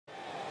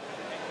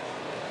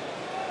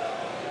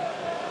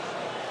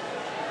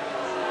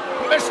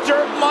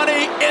Mr.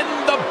 Money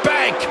in the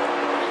Bank.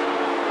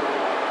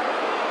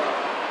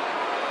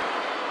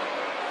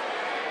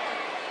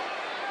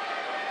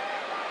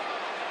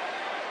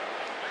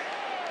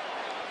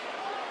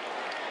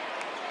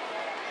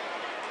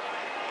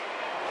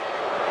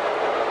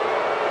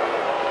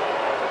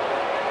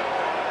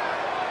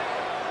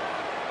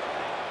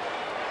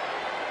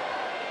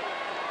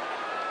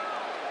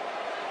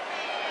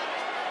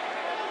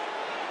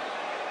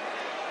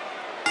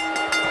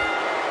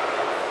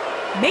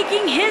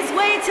 Making his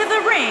way to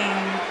the ring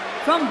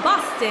from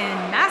Boston,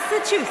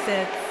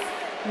 Massachusetts,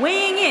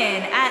 weighing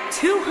in at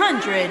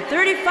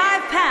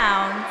 235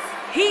 pounds,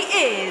 he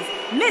is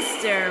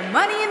Mr.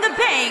 Money in the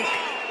Bank,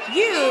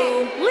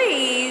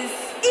 Ulysses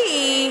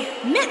E.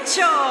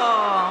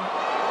 Mitchell.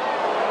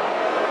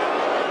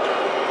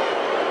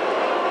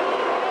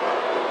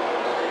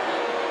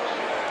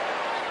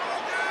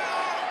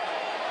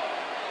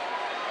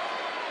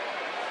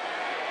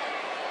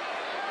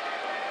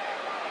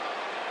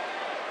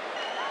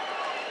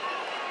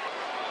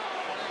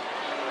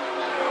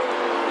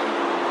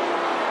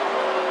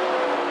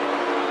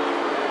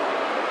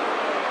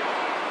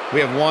 We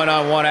have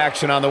one-on-one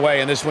action on the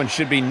way, and this one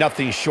should be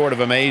nothing short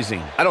of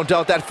amazing. I don't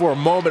doubt that for a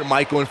moment,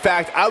 Michael. In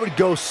fact, I would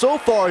go so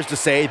far as to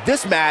say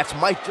this match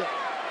might just...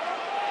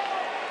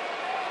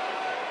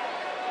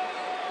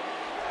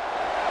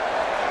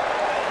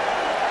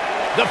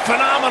 The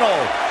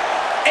phenomenal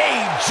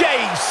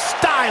AJ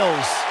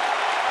Styles.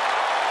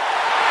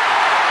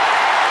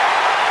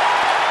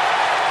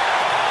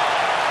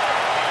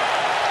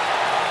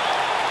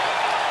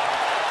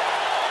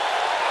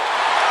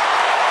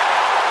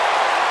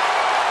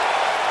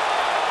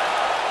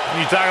 When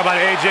you talk about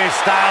AJ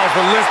Styles,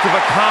 the list of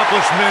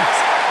accomplishments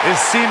is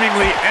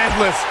seemingly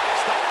endless.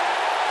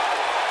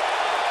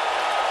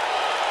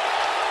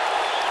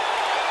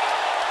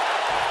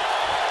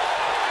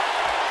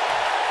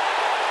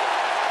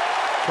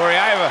 Corey,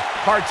 I have a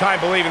hard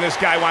time believing this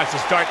guy wants to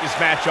start this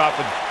match off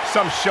with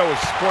some show of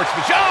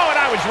sportsmanship. Oh, and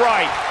I was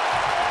right.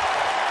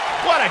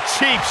 What a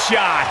cheap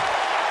shot.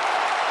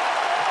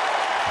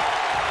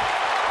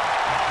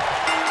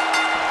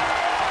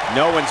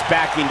 No one's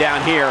backing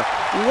down here.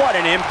 What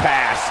an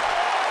impasse.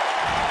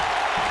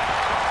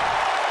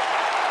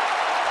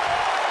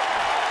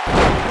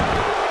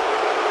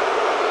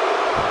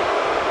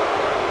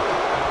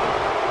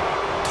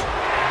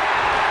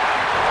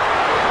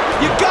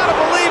 You gotta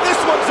believe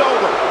this one's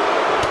over.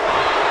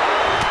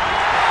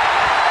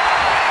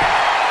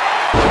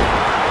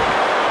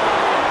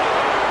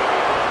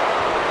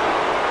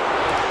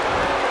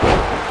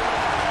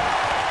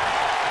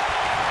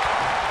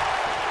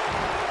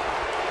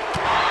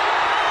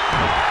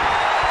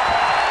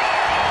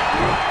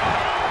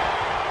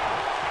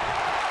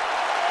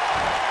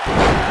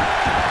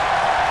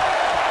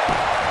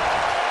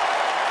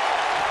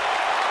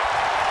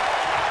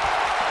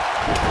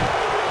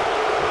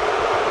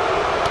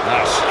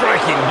 A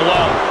striking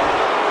blow.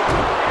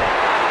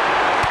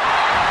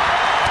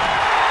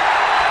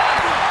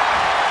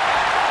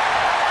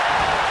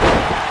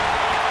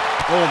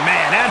 Oh,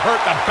 man, that hurt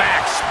the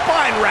back.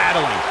 Spine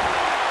rattling.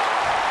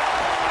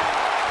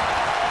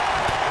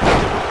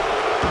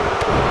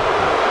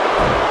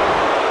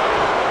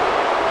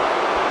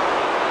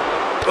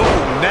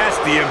 Oh,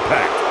 nasty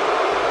impact.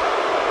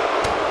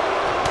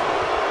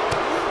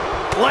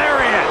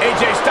 Lariat.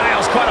 AJ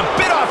Styles caught a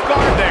bit off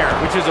guard there.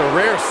 Which is a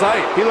rare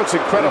sight. He looks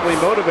incredibly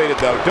motivated,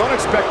 though. Don't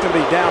expect him to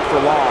be down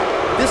for long.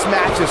 This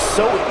match is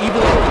so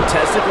evenly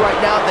contested right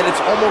now that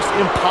it's almost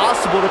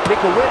impossible to pick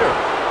a winner.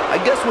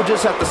 I guess we'll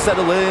just have to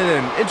settle in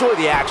and enjoy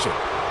the action.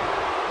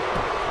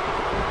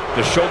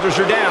 The shoulders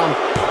are down,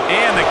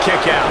 and the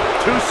kick out.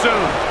 Too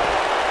soon.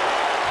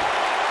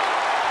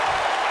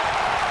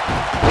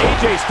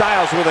 AJ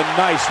Styles with a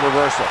nice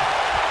reversal.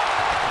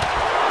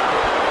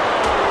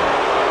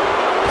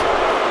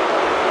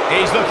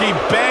 He's looking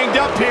banged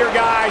up here,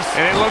 guys.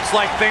 And it looks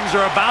like things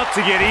are about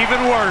to get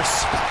even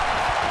worse.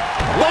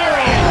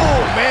 Lariat.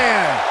 Oh,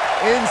 man.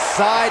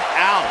 Inside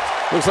out.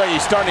 Looks like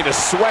he's starting to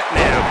sweat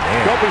now.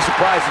 Don't be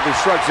surprised if he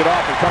shrugs it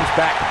off and comes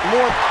back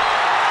more.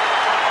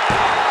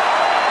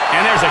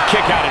 And there's a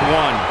kick out in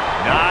one.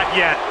 Not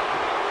yet.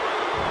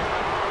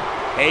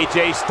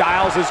 AJ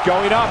Styles is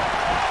going up.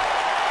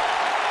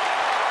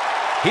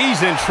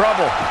 He's in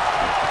trouble.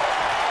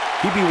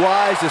 He'd be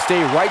wise to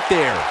stay right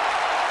there.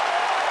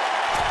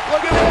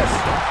 Look at this.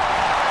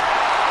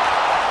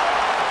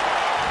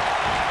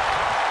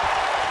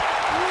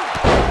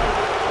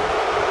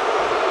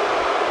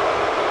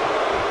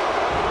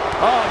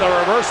 Oh, the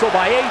reversal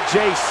by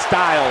AJ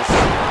Styles.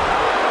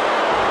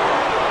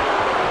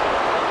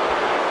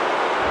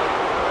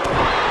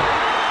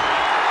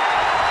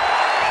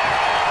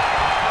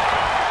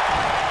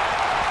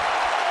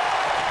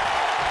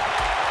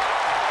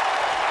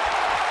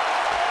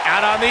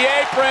 Out on the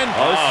apron.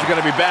 Oh, this is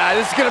going to be bad.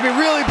 This is going to be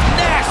really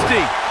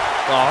nasty.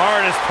 The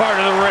hardest part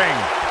of the ring.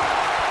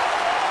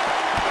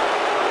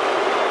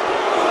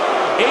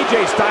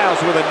 AJ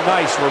Styles with a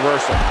nice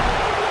reversal.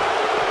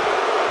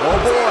 Oh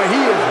boy,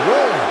 he is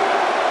rolling.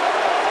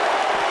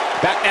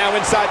 Back now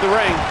inside the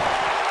ring.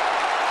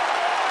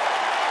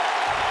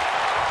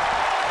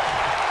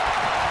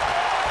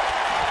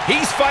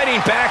 He's fighting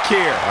back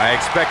here. I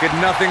expected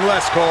nothing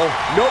less, Cole.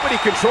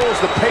 Nobody controls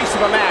the pace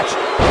of a match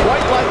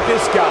quite like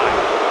this guy.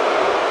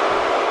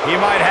 He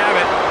might have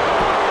it.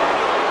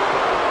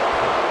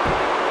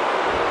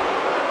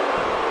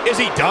 Is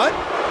he done?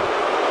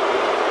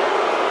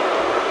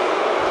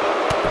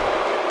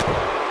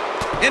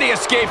 And he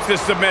escapes the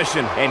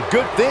submission. And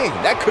good thing.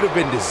 That could have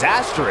been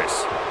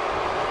disastrous.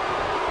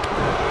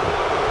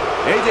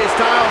 AJ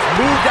Styles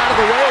moved out of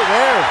the way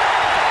there.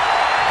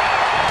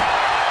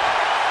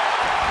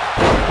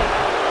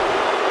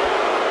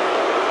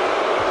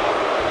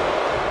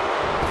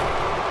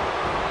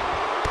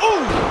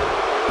 Ooh!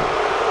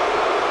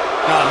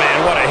 Oh, man,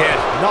 what a hit.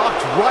 Knocked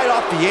right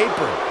off the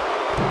apron.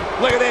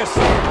 Look at this.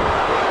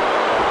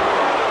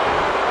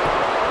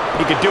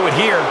 He could do it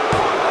here.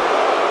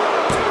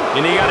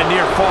 And he got a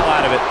near fall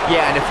out of it.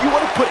 Yeah, and if you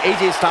want to put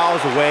AJ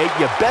Styles away,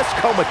 you best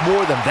come with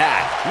more than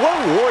that. What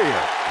a warrior.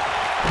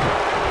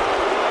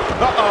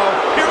 Uh-oh.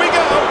 Here we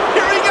go.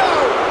 Here we go.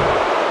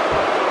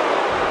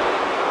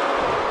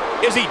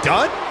 Is he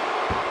done?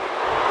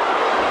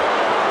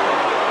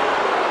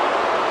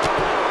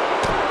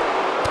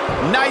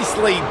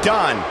 Nicely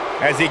done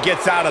as he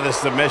gets out of the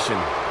submission.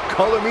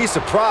 Color me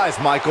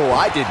surprised, Michael.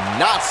 I did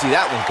not see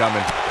that one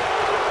coming.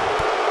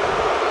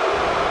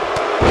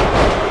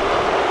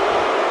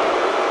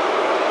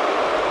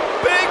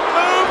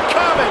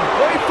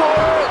 Wait for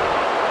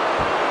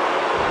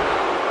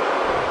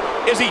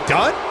it! Is he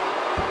done?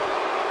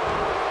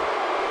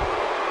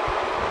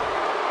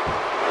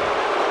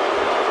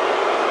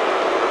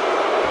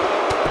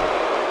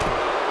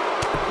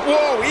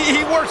 Whoa,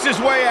 he works his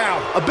way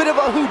out. A bit of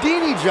a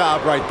Houdini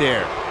job right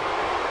there.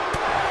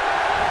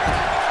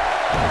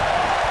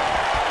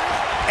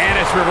 And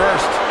it's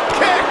reversed.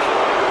 Kick!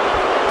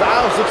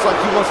 Styles looks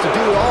like he wants to do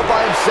it all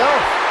by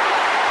himself.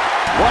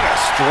 What a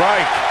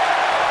strike.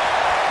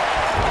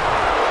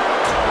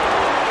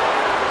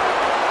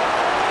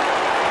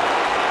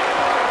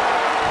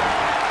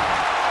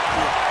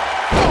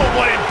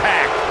 What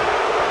impact!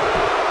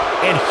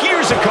 And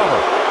here's a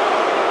cover.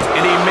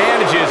 And he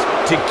manages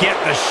to get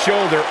the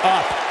shoulder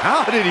up.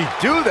 How did he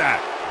do that?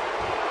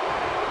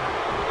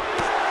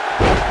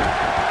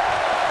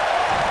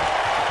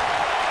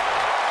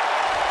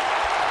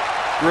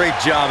 Great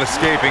job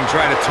escaping,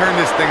 trying to turn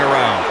this thing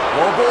around.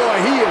 Oh boy,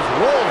 he is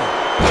rolling.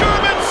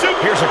 German soup.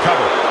 Here's a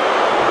cover.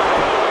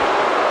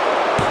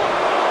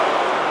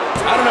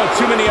 I don't know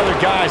too many other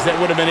guys that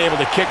would have been able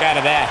to kick out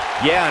of that.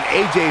 Yeah, and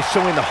AJ is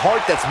showing the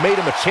heart that's made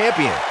him a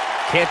champion.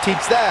 Can't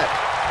teach that.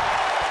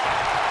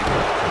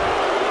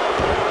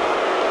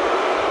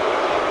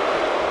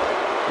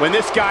 When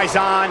this guy's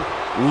on,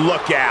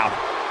 look out.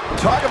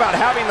 Talk about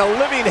having the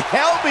living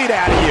hell beat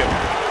out of you.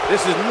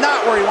 This is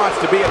not where he wants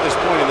to be at this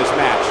point in this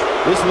match.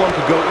 This one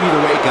could go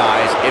either way,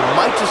 guys. It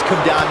might just come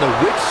down to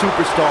which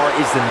superstar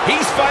is the...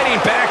 He's fighting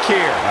back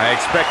here. I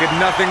expected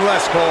nothing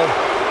less, Cole.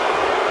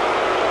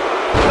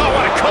 Oh,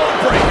 what a code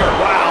breaker.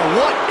 Wow,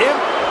 what imp.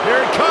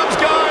 Here it comes,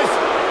 guys.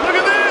 Look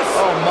at this.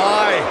 Oh,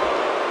 my.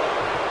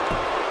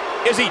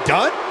 Is he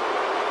done?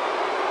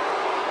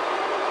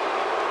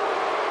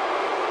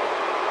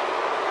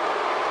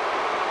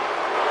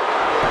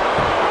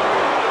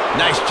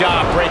 Nice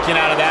job breaking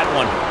out of that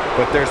one.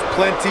 But there's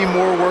plenty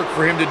more work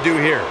for him to do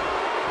here.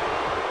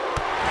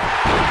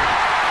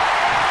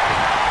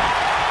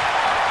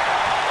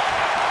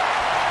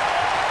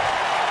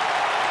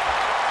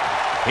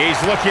 He's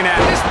looking at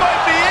it. This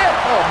might be it.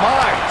 Oh,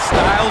 my.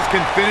 Styles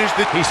can finish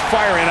the... He's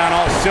firing on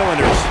all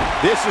cylinders.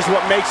 This is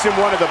what makes him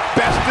one of the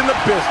best in the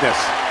business.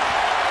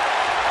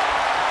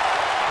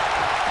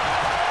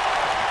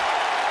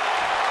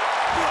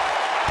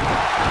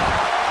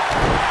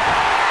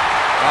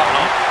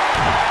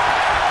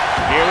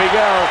 Here we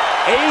go.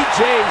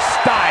 AJ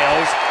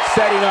Styles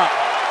setting up.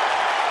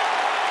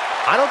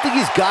 I don't think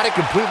he's got it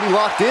completely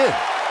locked in.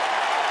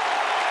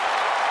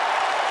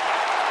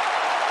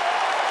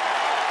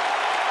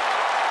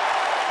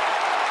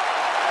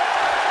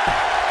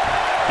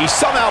 He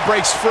somehow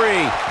breaks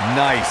free.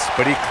 Nice,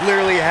 but he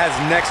clearly has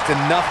next to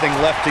nothing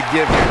left to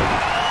give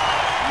here.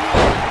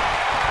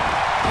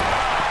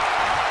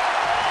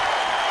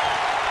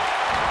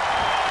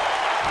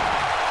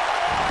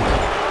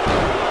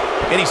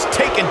 And he's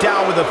taken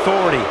down with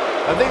authority.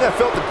 I think I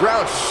felt the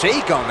ground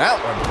shake on that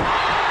one.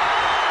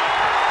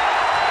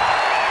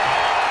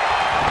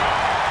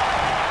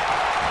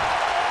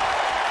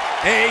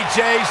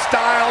 AJ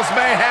Styles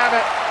may have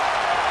it.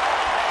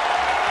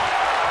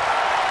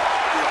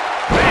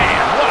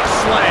 Man, what a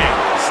slam.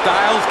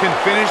 Styles can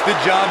finish the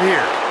job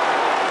here.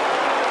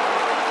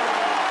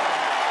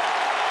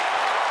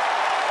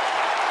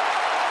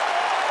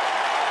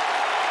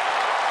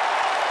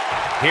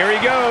 Here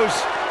he goes.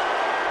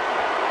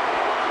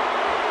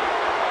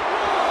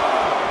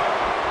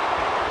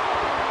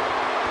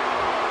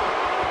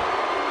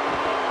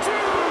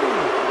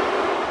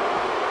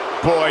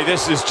 Boy,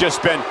 this has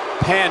just been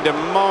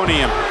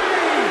pandemonium.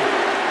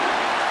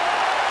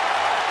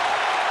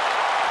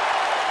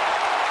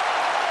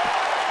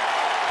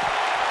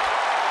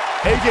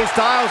 AJ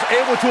Styles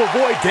able to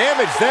avoid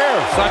damage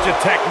there. Such a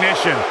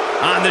technician.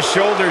 On the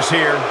shoulders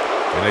here.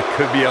 And it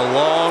could be a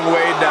long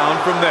way down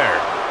from there.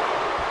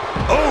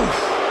 Oof!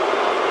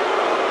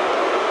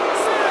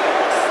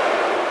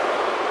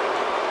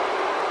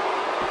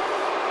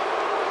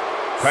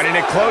 Cutting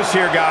it close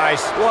here,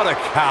 guys. What a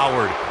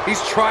coward.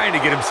 He's trying to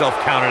get himself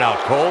counted out,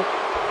 Cole.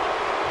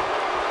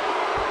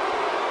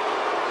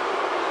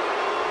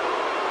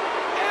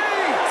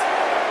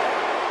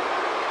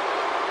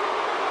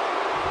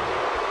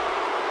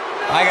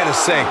 I gotta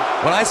say,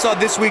 when I saw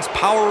this week's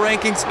power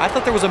rankings, I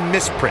thought there was a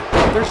misprint.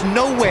 There's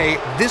no way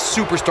this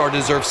superstar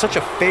deserves such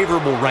a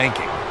favorable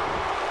ranking.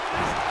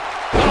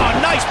 Oh,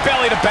 nice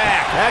belly to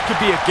back. That could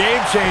be a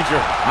game changer.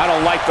 I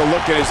don't like the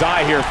look in his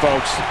eye here,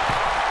 folks.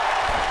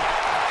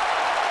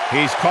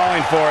 He's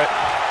calling for it.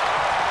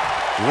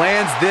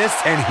 Lands this,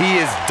 and he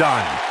is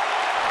done.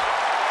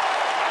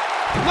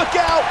 Look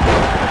out!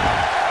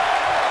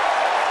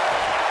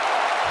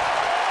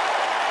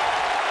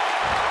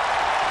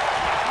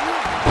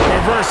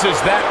 Reverses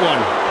that one.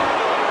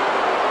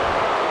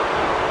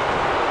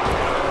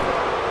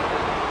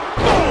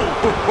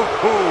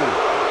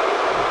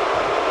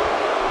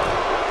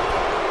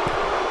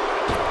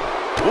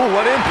 Ooh,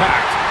 what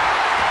impact.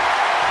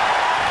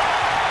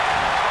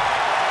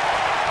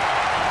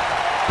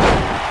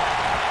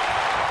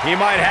 He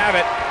might have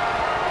it.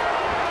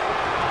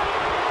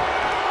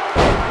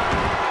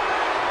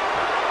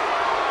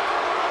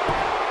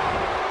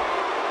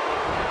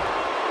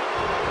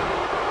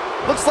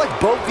 Looks like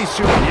both these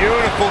two.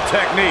 Beautiful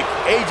technique.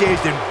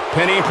 AJ's in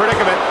Penny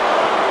predicament.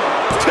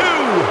 2.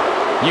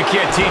 You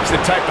can't teach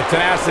the type of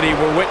tenacity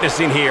we're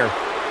witnessing here.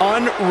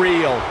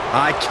 Unreal.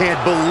 I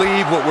can't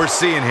believe what we're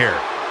seeing here.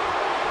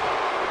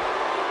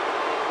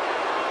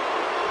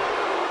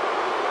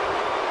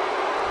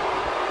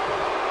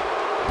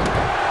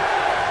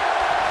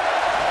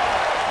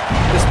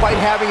 Despite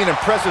having an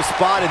impressive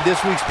spot in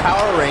this week's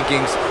power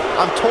rankings,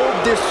 I'm told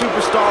this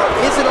superstar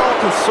isn't all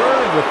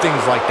concerned with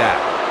things like that.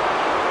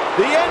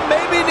 The end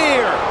may be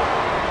near.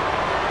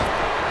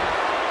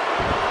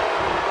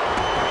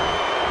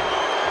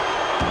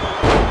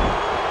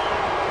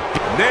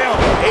 Nailed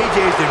it.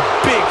 AJ's in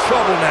big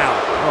trouble now.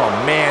 Oh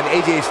man,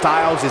 AJ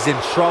Styles is in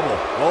trouble.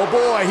 Oh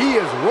boy, he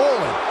is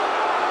rolling.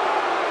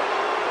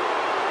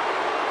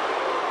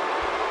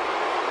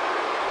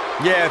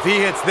 Yeah, if he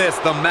hits this,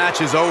 the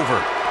match is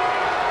over.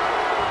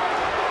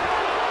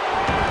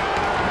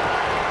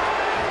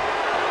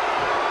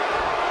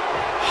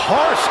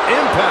 Harsh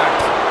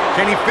impact.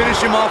 Can he finish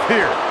him off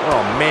here?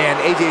 Oh man,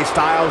 AJ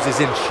Styles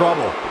is in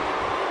trouble.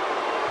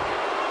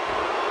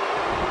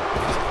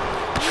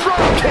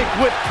 Drop kick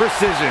with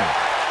precision.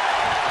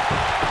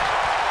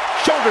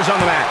 Shoulders on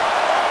the mat.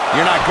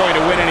 You're not going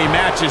to win any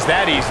matches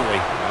that easily.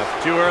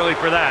 That's too early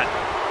for that.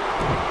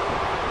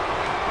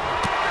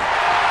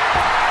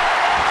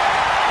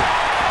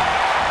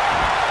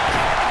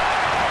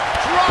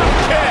 Drop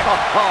kick.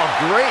 Oh,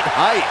 great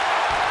height.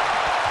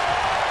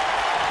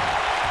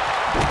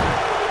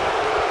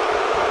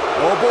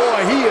 Oh boy,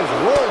 he is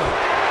rolling.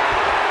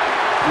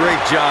 Great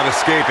job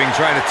escaping,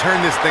 trying to turn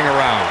this thing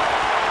around.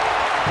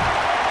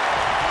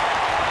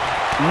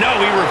 No,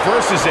 he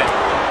reverses it.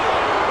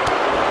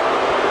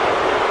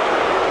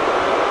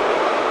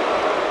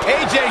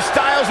 AJ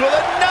Styles with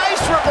a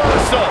nice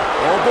reversal.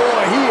 Oh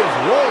boy, he is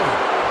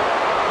rolling.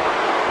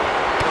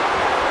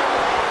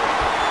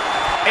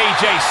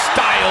 AJ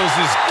Styles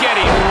is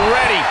getting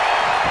ready.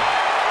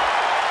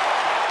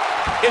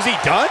 Is he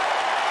done?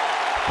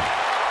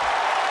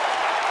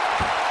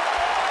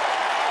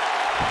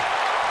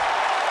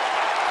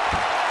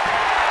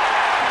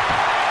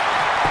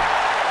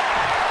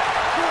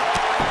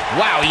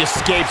 Wow, he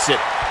escapes it.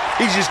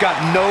 He's just got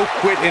no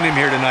quit in him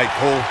here tonight,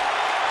 Cole.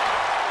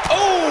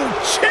 Oh,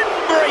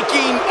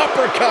 chin-breaking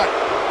uppercut.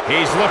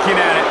 He's looking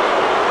at it.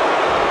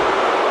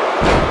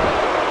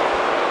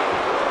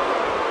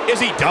 Is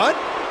he done?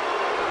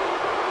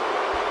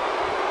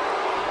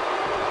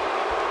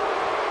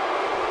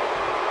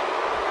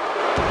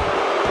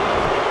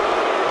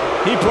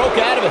 He broke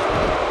out of it.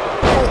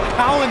 Oh,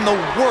 how in the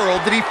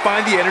world did he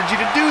find the energy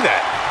to do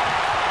that?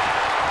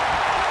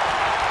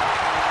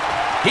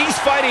 He's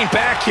fighting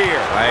back here.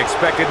 I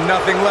expected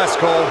nothing less,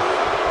 Cole.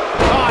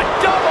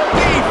 Double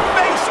knee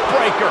face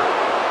breaker.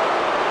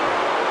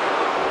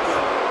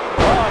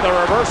 Oh, the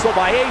reversal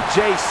by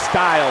AJ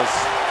Styles.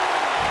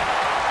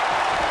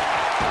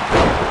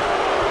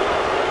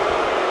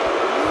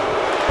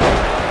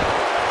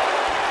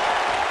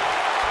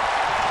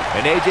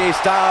 And AJ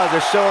Styles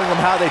are showing him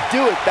how they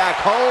do it back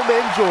home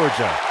in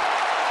Georgia.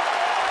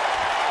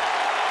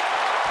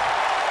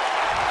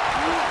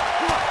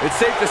 It's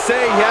safe to say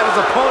he had his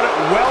opponent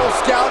well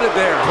scouted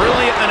there.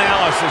 Brilliant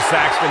analysis,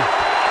 Saxton.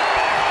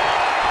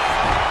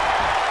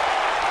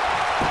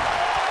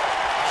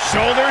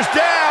 Shoulders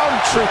down.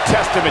 True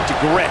testament to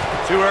grit.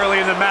 Too early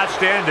in the match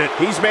to end it.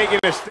 He's making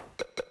a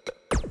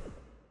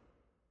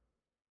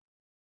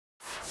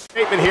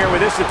statement here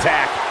with this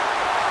attack.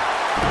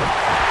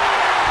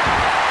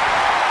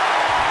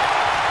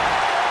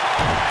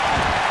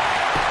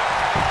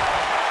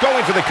 Going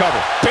going for the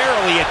cover.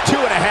 Barely at 2.5.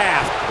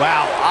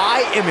 Wow,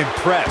 I am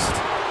impressed.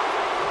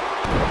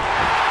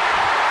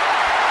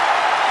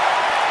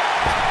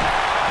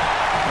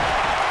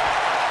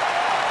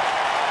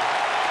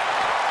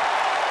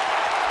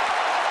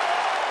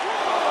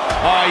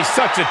 Oh, he's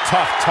such a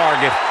tough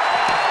target.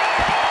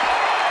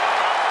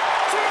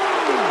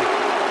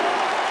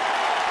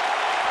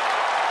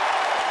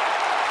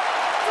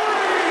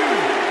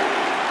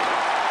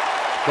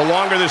 The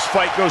longer this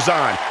fight goes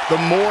on, the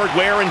more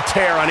wear and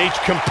tear on each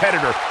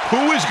competitor.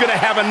 Who is going to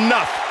have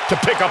enough to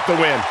pick up the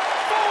win?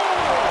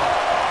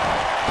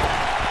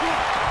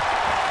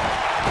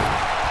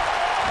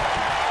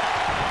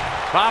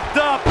 Popped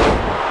up.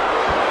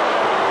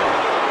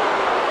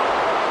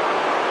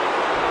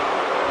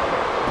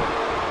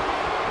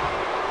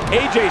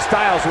 AJ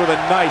Styles with a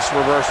nice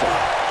reversal.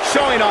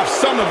 Showing off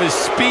some of his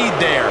speed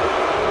there.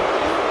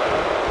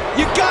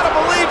 You gotta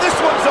believe this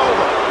one's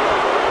over.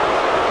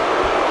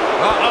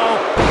 Uh-oh.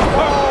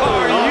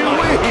 Are you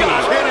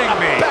kidding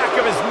me? Back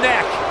of his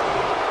neck.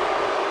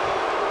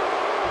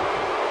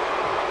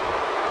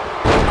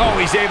 Oh,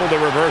 he's able to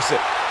reverse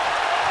it.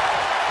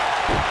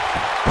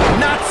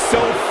 Not so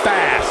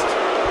fast.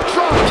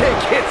 Drop kick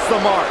hits the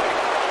mark.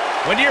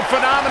 When you're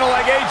phenomenal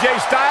like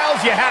AJ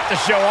Styles, you have to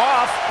show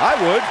off. I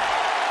would.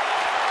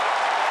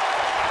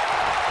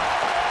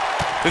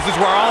 This is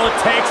where all it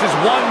takes is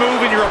one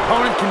move and your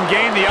opponent can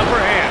gain the upper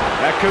hand.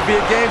 That could be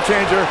a game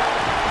changer.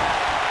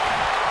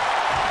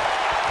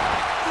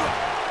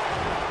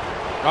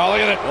 Oh,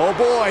 look at it. Oh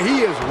boy,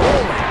 he is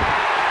rolling.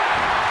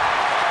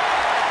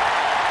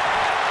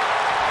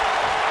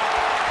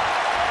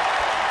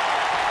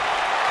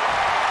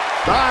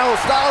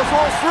 Styles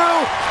rolls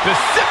through.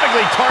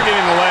 Specifically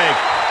targeting the leg.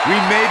 We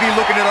may be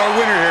looking at our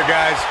winner here,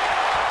 guys.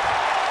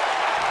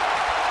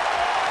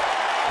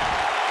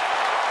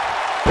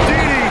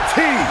 DDT.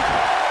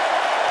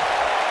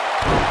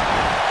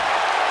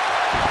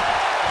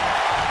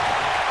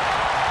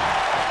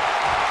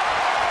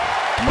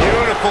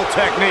 Beautiful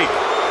technique.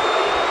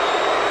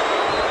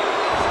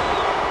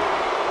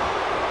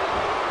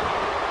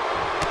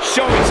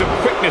 Showing some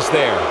quickness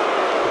there.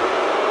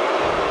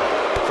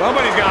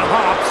 Somebody's got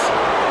hops.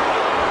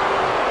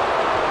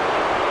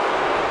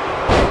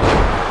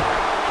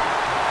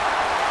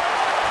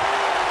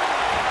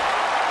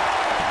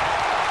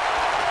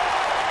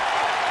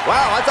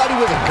 Wow, I thought he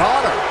was a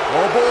goner.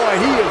 Oh boy,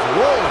 he is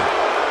rolling.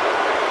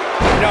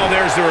 No,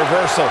 there's the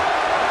reversal.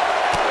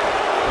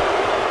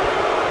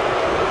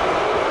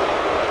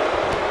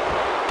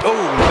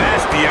 Oh,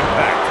 nasty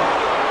impact.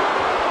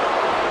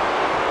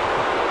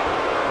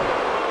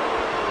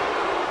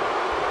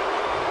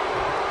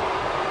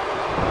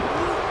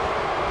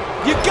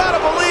 You gotta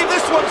believe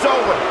this one's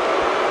over.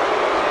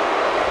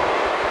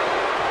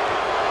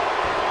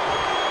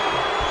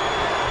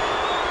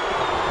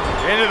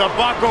 Into the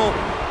buckle.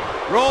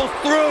 Rolls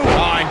through.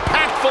 Oh,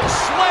 impactful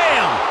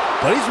slam.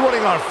 But he's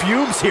running on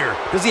fumes here.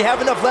 Does he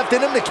have enough left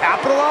in him to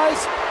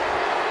capitalize?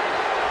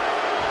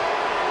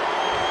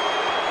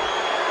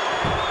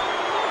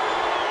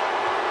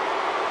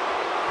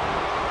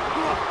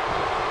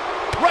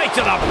 Right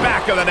to the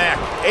back of the neck.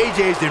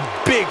 AJ's in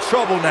big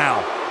trouble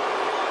now.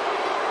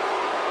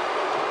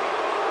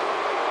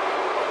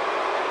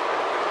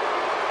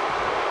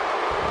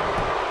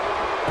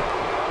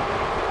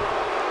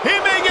 He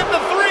may get the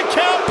 3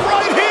 count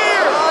right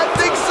here. I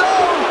think so.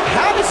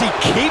 How does he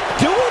keep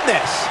doing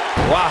this?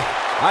 Wow,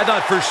 I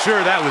thought for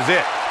sure that was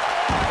it.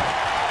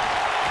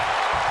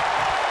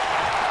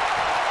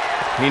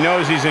 He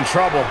knows he's in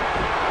trouble.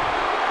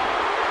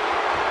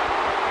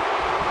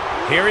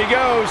 Here he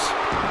goes.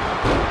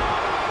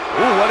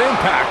 Ooh, what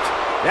impact.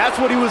 That's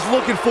what he was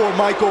looking for,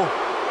 Michael.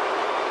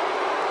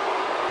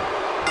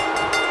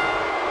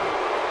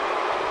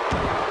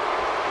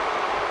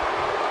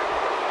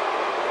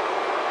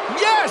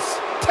 Yes!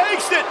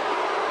 Takes it!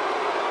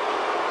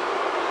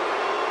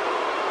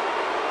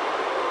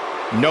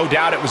 No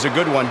doubt it was a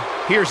good one.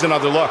 Here's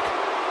another look.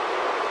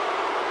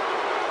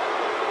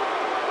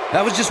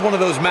 That was just one of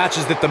those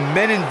matches that the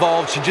men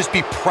involved should just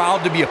be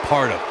proud to be a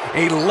part of.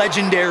 A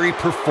legendary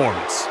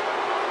performance.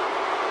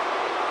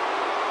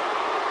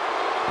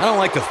 I don't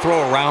like to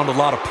throw around a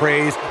lot of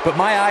praise, but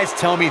my eyes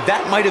tell me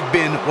that might have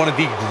been one of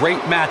the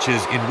great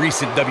matches in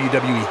recent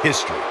WWE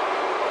history.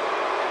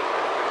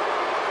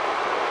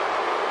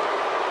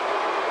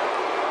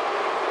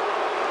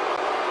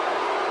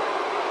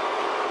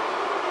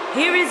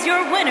 Here is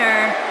your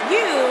winner,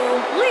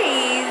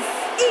 Ulysses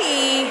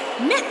E.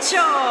 Mitchell.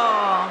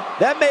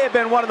 That may have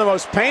been one of the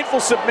most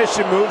painful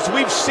submission moves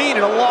we've seen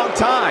in a long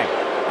time.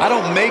 I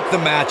don't make the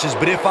matches,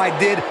 but if I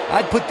did,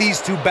 I'd put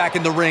these two back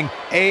in the ring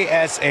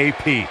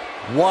ASAP.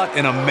 What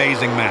an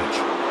amazing match.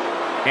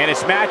 And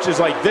it's matches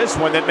like this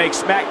one that make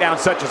SmackDown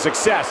such a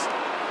success.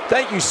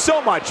 Thank you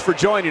so much for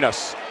joining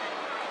us.